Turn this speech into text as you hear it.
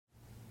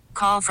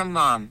Call from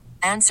mom.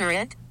 Answer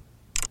it.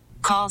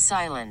 Call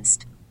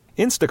silenced.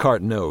 Instacart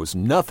knows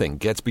nothing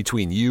gets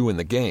between you and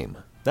the game.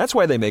 That's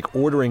why they make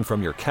ordering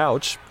from your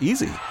couch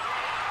easy.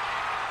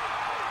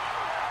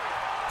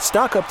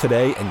 Stock up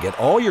today and get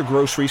all your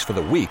groceries for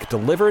the week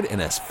delivered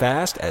in as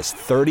fast as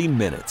 30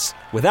 minutes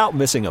without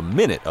missing a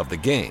minute of the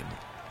game.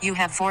 You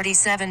have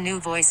 47 new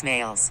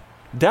voicemails.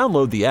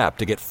 Download the app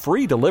to get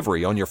free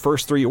delivery on your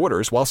first 3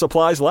 orders while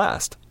supplies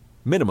last.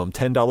 Minimum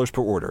 $10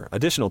 per order.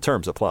 Additional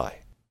terms apply.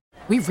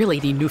 We really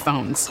need new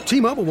phones.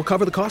 T-Mobile will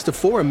cover the cost of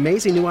 4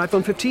 amazing new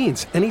iPhone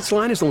 15s, and each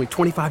line is only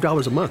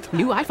 $25 a month.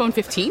 New iPhone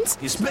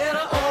 15s? It's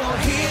better over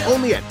here.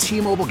 Only at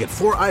T-Mobile, get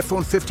 4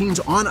 iPhone 15s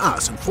on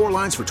us and 4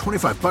 lines for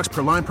 $25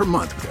 per line per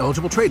month with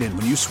eligible trade-in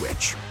when you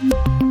switch.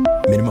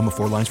 Minimum of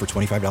 4 lines for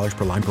 $25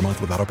 per line per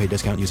month with autopay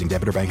discount using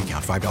debit or bank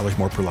account. $5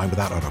 more per line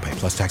without autopay,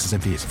 plus taxes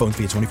and fees. Phone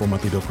fee at 24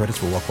 monthly bill credits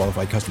for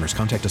well-qualified customers.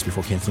 Contact us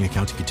before canceling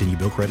account to continue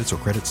bill credits or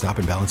credit stop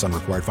and balance on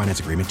required finance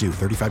agreement due.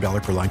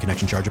 $35 per line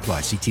connection charge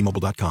applies. See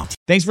T-Mobile.com.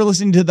 Thanks for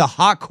listening to the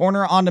Hot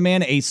Corner On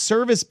Demand, a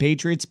Service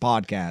Patriots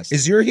podcast.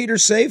 Is your heater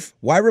safe?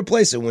 Why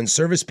replace it when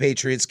Service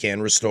Patriots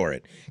can restore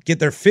it? Get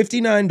their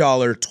 $59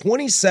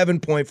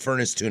 27-point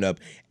furnace tune-up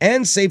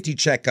and safety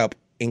checkup,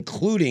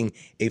 including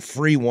a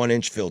free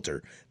 1-inch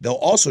filter. They'll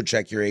also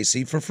check your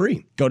AC for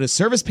free. Go to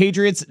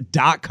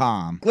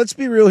ServicePatriots.com. Let's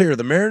be real here.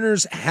 The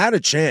Mariners had a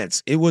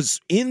chance. It was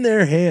in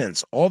their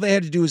hands. All they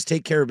had to do was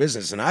take care of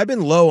business. And I've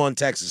been low on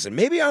Texas. And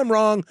maybe I'm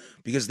wrong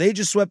because they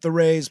just swept the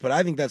Rays, but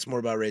I think that's more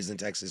about Rays than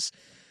Texas.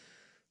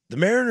 The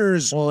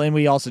Mariners... Well, and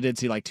we also did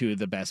see like 2 of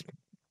the best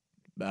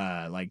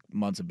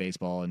months of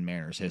baseball in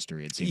Mariners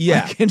history, it seems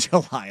like in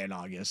July and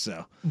August.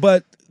 So,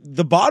 but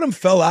the bottom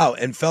fell out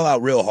and fell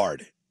out real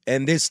hard.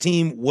 And this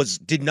team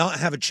did not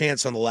have a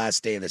chance on the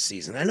last day of the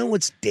season. I know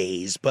it's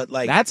days, but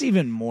that's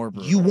even more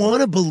brutal. You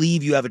want to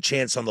believe you have a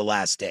chance on the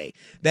last day.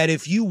 That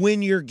if you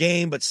win your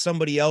game, but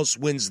somebody else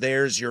wins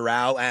theirs, you're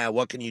out.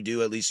 What can you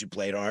do? At least you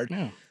played hard.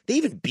 Yeah. They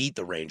even beat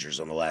the Rangers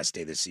on the last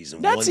day of the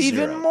season. That's 1-0.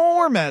 even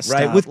more messed up.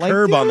 Right, with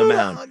Curb on the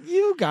mound.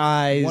 You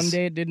guys. One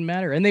day it didn't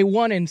matter. And they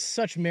won in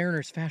such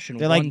Mariners fashion,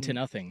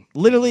 1-0.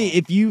 Literally,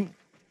 if you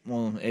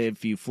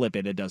flip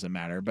it, it doesn't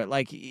matter. But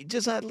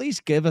just at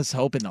least give us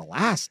hope in the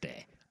last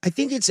day. I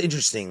think it's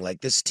interesting.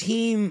 This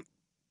team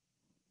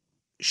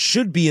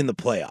should be in the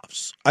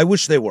playoffs. I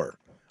wish they were.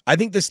 I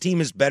think this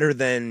team is better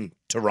than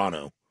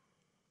Toronto.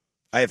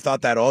 I have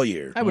thought that all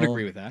year. I would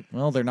agree with that.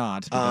 Well, they're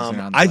not.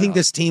 I think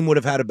this team would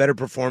have had a better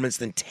performance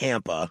than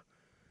Tampa,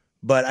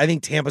 but I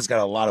think Tampa's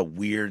got a lot of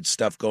weird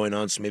stuff going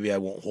on, so maybe I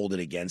won't hold it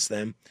against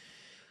them.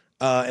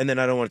 And then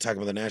I don't want to talk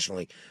about the National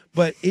League.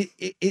 But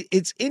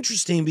it's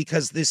interesting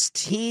because this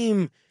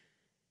team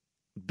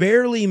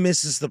barely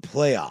misses the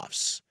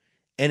playoffs.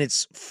 And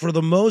it's, for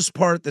the most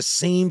part, the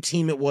same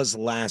team it was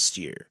last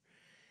year.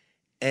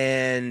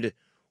 And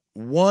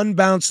one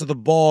bounce of the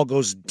ball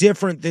goes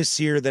different this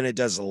year than it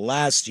does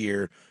last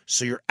year,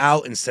 so you're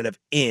out instead of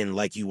in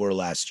like you were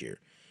last year.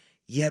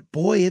 Yet,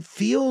 boy, it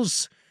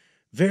feels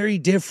very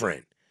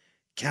different.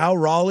 Cal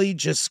Raleigh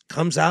just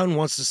comes out and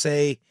wants to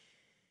say,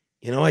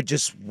 I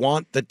just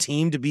want the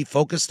team to be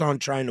focused on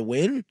trying to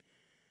win.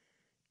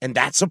 And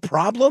that's a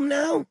problem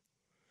now?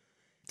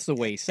 That's the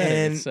way he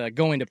said it. It's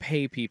going to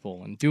pay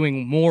people and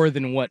doing more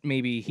than what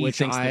maybe he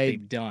thinks that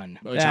they've done.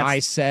 Which I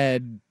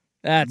said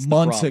that's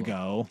months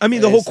ago. I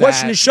mean, the whole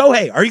question is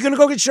Shohei. Are you going to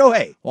go get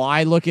Shohei? Well,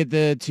 I look at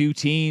the 2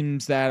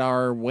 teams that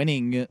are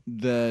winning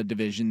the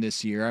division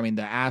this year. I mean,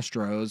 the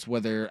Astros,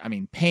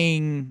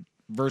 paying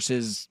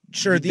versus...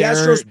 Sure, the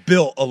Astros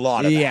built a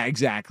lot of that. Yeah,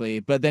 exactly.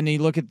 But then you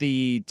look at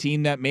the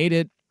team that made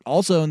it,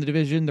 also in the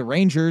division, the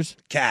Rangers.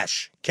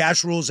 Cash.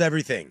 Cash rules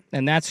everything.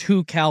 And that's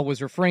who Cal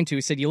was referring to.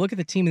 He said, you look at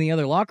the team in the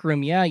other locker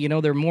room,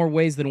 there are more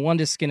ways than one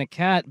to skin a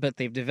cat, but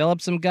they've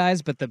developed some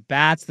guys, but the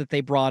bats that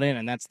they brought in,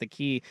 and that's the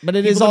key. But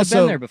it People is also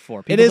been there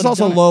before. It is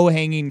also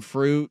low-hanging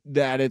fruit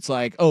that it's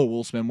like,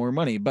 we'll spend more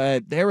money.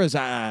 But there was,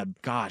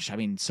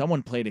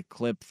 someone played a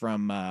clip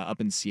from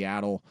up in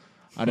Seattle.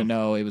 I don't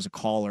know. It was a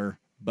caller.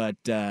 But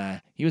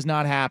he was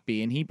not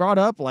happy, and he brought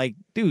up,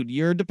 dude,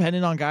 you're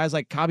dependent on guys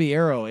like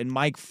Caballero and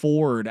Mike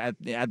Ford at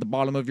the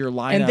bottom of your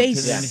lineup. And they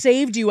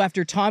saved you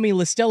after Tommy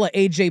LaStella,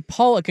 A.J.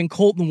 Pollock, and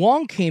Colton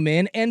Wong came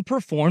in and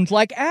performed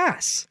like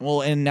ass.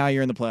 Well, and now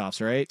you're in the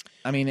playoffs, right?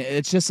 I mean,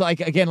 it's just I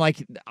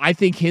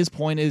think his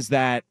point is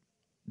that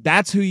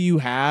that's who you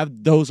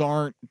have. Those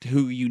aren't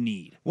who you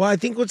need. Well, I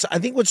think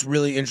what's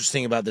really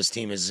interesting about this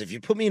team is if you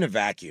put me in a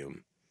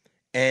vacuum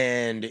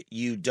and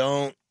you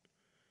don't,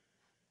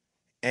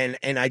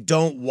 and I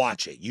don't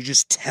watch it. You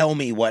just tell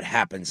me what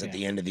happens at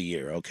the end of the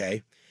year,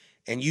 okay?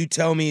 And you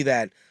tell me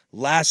that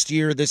last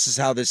year this is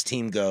how this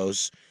team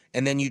goes,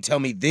 and then you tell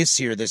me this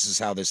year this is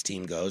how this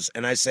team goes,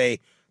 and I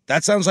say,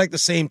 that sounds like the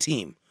same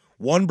team.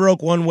 One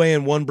broke one way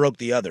and one broke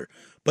the other.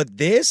 But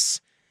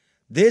this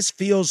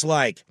feels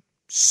like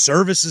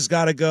service has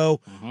got to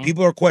go. Mm-hmm.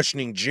 People are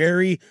questioning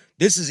Jerry.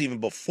 This is even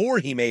before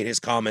he made his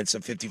comments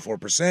of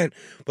 54%,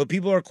 but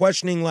people are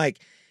questioning,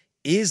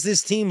 is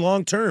this team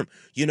long-term?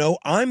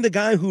 I'm the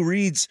guy who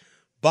reads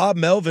Bob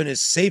Melvin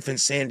is safe in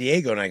San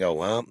Diego, and I go,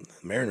 well,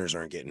 the Mariners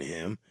aren't getting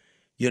him.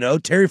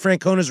 Terry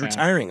Francona's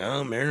retiring.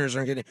 Oh, Mariners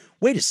aren't getting.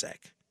 Wait a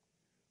sec.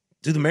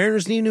 Do the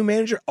Mariners need a new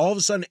manager? All of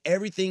a sudden,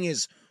 everything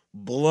is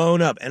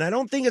blown up. And I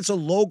don't think it's a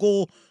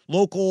local,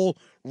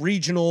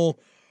 regional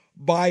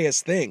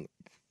bias thing.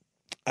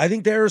 I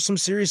think there are some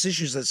serious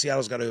issues that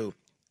Seattle's got to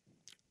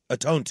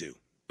atone to.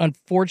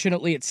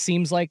 Unfortunately, it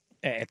seems like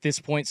at this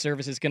point,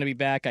 Service is going to be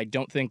back. I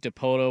don't think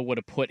Dipoto would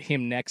have put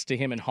him next to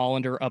him and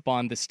Hollander up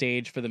on the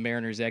stage for the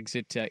Mariners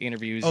exit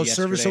interviews yesterday.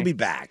 Service will be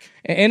back.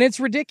 And it's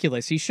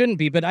ridiculous. He shouldn't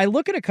be. But I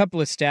look at a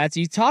couple of stats.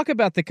 You talk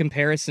about the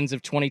comparisons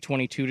of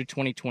 2022 to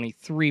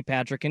 2023,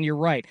 Patrick, and you're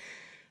right.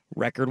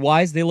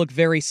 Record-wise, they look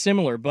very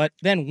similar, but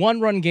then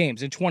one-run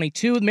games. In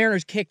 22, the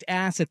Mariners kicked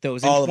ass at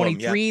those. In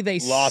 23, they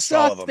lost sucked.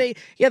 all of them.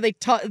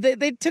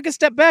 They took a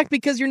step back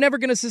because you're never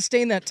going to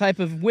sustain that type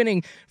of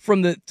winning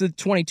from the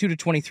 22 to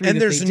 23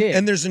 and they did.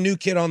 And there's a new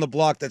kid on the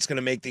block that's going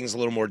to make things a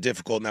little more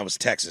difficult, and that was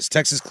Texas.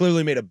 Texas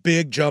clearly made a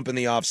big jump in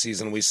the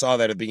offseason. We saw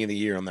that at the beginning of the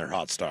year on their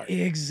hot start.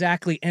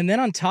 Exactly. And then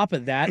on top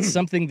of that,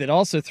 something that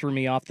also threw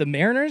me off, the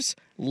Mariners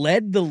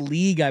led the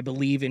league, I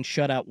believe, in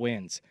shutout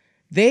wins.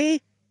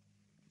 They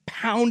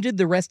pounded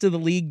the rest of the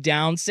league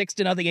down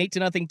 6-0,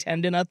 8-0,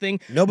 10-0.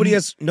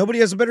 Nobody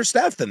has a better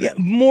staff than them.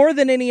 Yeah, more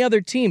than any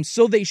other team.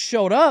 So they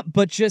showed up,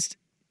 but just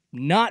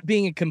not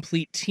being a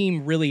complete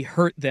team really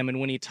hurt them. And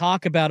when you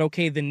talk about,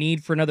 okay, the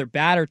need for another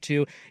bat or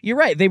two, you're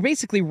right. They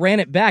basically ran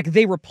it back.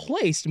 They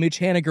replaced Mitch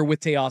Haniger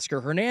with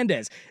Teoscar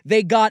Hernandez.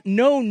 They got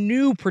no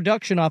new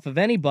production off of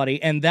anybody,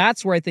 and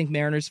that's where I think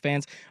Mariners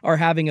fans are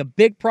having a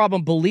big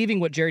problem believing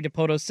what Jerry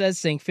Dipoto says,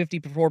 saying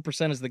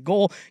 54% is the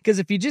goal, because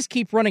if you just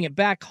keep running it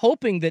back,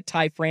 hoping that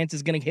Ty France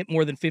is going to hit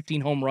more than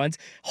 15 home runs,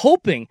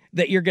 hoping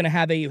that you're going to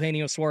have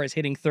Eugenio Suarez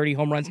hitting 30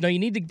 home runs. No, you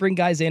need to bring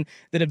guys in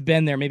that have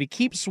been there. Maybe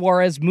keep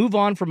Suarez, move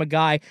on from a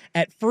guy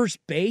at first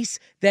base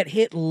that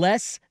hit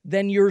less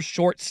than your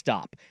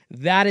shortstop.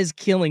 That is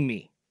killing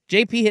me.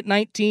 JP hit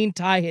 19,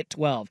 Ty hit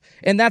 12.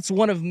 And that's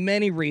one of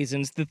many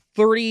reasons. The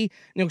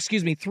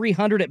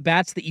 300 at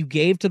bats that you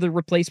gave to the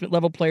replacement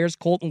level players,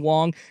 Colton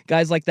Wong,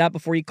 guys like that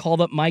before you called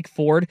up Mike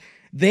Ford,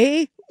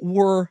 they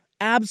were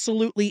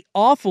absolutely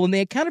awful, and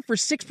they accounted for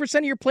 6%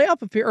 of your plate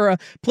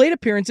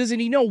appearances,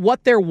 and you know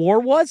what their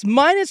WAR was?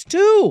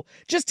 -2.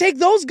 Just take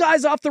those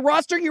guys off the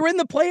roster, you're in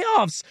the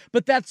playoffs.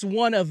 But that's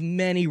one of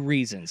many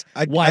reasons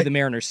why the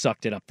Mariners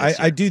sucked it up this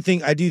year.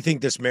 I do think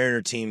this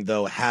Mariner team,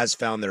 though, has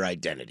found their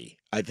identity.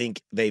 I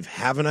think they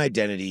have an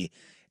identity,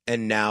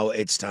 and now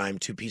it's time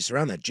to piece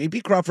around that.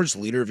 J.P. Crawford's the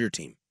leader of your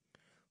team.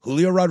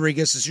 Julio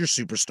Rodriguez is your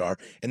superstar,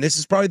 and this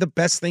is probably the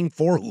best thing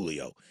for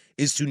Julio,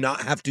 is to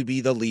not have to be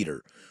the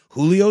leader.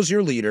 Julio's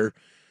your leader.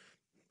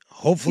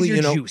 Hopefully,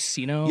 he's your juice,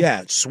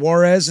 Yeah,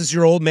 Suarez is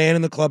your old man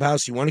in the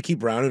clubhouse. You want to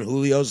keep around, and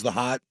Julio's the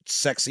hot,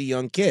 sexy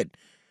young kid.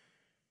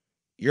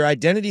 Your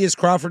identity is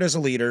Crawford as a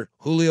leader,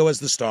 Julio as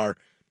the star,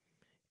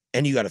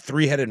 and you got a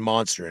 3-headed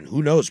monster. And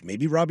who knows?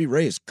 Maybe Robbie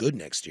Ray is good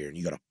next year, and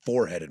you got a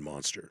 4-headed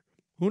monster.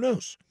 Who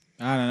knows?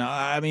 I don't know.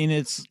 I mean,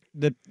 it's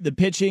the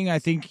pitching. I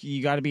think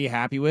you got to be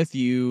happy with.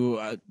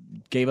 You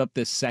gave up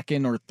the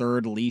second or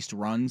third least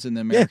runs in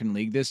the American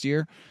League this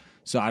year.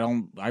 So I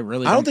don't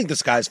think the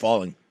sky's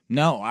falling.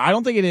 No, I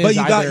don't think it is. But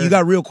you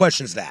got real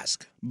questions to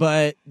ask.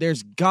 But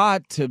there's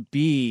got to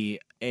be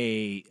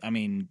did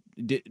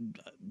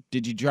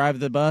you drive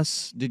the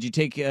bus? Did you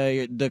take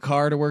the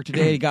car to work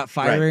today? You got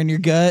fire in your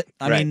gut?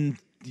 I mean,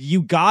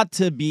 you got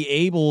to be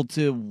able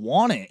to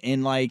want it.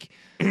 And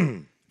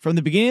from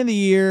the beginning of the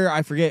year,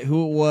 I forget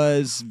who it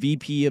was,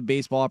 VP of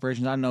baseball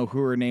operations, I don't know who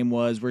her name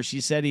was, where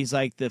she said, he's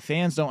like, the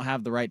fans don't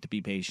have the right to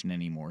be patient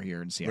anymore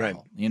here in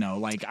Seattle.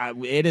 Right.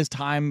 It is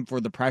time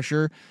for the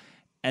pressure.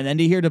 And then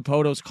to hear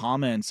Dipoto's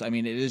comments, I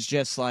mean, it is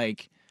just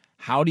like,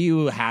 how do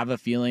you have a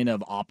feeling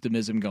of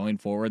optimism going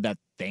forward that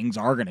things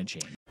are going to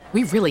change?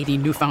 We really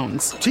need new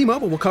phones.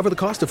 T-Mobile will cover the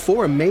cost of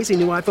 4 amazing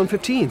new iPhone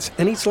 15s,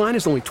 and each line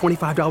is only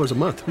 $25 a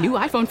month. New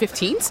iPhone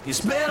 15s?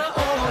 It's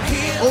better over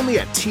here. Only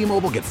at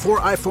T-Mobile, get 4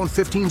 iPhone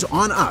 15s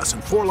on us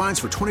and 4 lines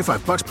for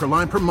 $25 per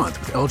line per month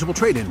with eligible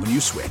trade-in when you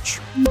switch.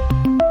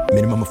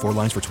 Minimum of 4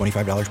 lines for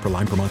 $25 per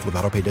line per month with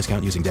autopay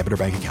discount using debit or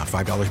bank account.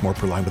 $5 more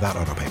per line without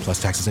autopay,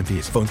 plus taxes and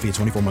fees. Phone fee at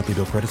 24 monthly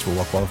bill credits for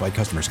well-qualified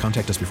customers.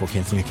 Contact us before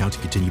canceling account to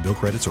continue bill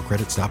credits or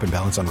credit stop and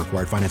balance on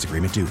required finance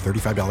agreement due.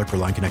 $35 per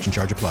line connection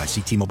charge applies.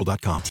 See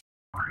T-Mobile.com.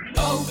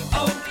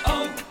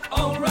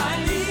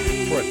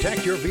 O'Reilly.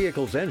 Protect your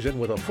vehicle's engine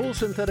with a full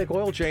synthetic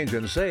oil change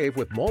and save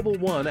with Mobil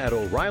 1 at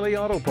O'Reilly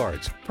Auto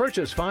Parts.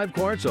 Purchase 5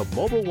 quarts of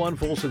Mobil 1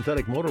 full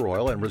synthetic motor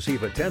oil and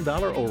receive a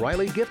 $10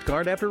 O'Reilly gift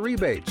card after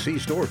rebate. See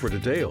store for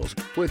details.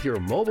 With your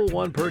Mobil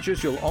 1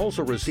 purchase, you'll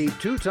also receive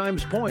 2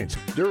 times points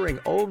during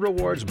O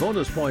Rewards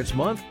Bonus Points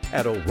Month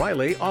at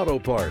O'Reilly Auto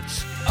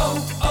Parts.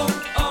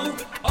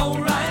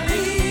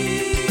 O'Reilly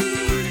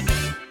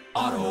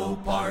Auto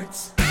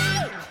Parts.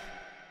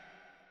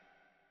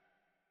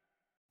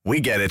 We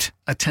get it.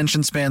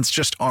 Attention spans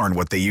just aren't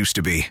what they used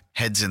to be.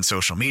 Heads in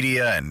social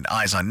media and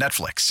eyes on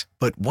Netflix.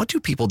 But what do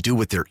people do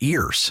with their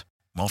ears?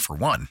 Well, for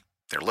one,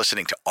 they're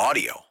listening to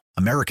audio.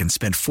 Americans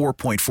spend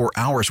 4.4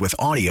 hours with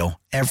audio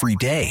every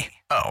day.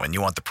 Oh, and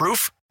you want the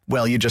proof?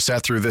 Well, you just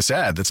sat through this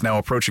ad that's now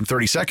approaching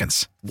 30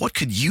 seconds. What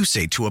could you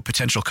say to a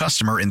potential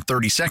customer in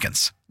 30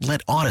 seconds? Let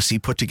Odyssey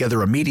put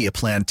together a media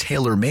plan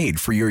tailor-made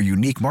for your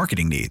unique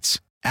marketing needs.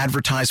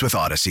 Advertise with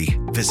Odyssey.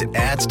 Visit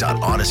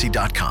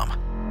ads.odyssey.com.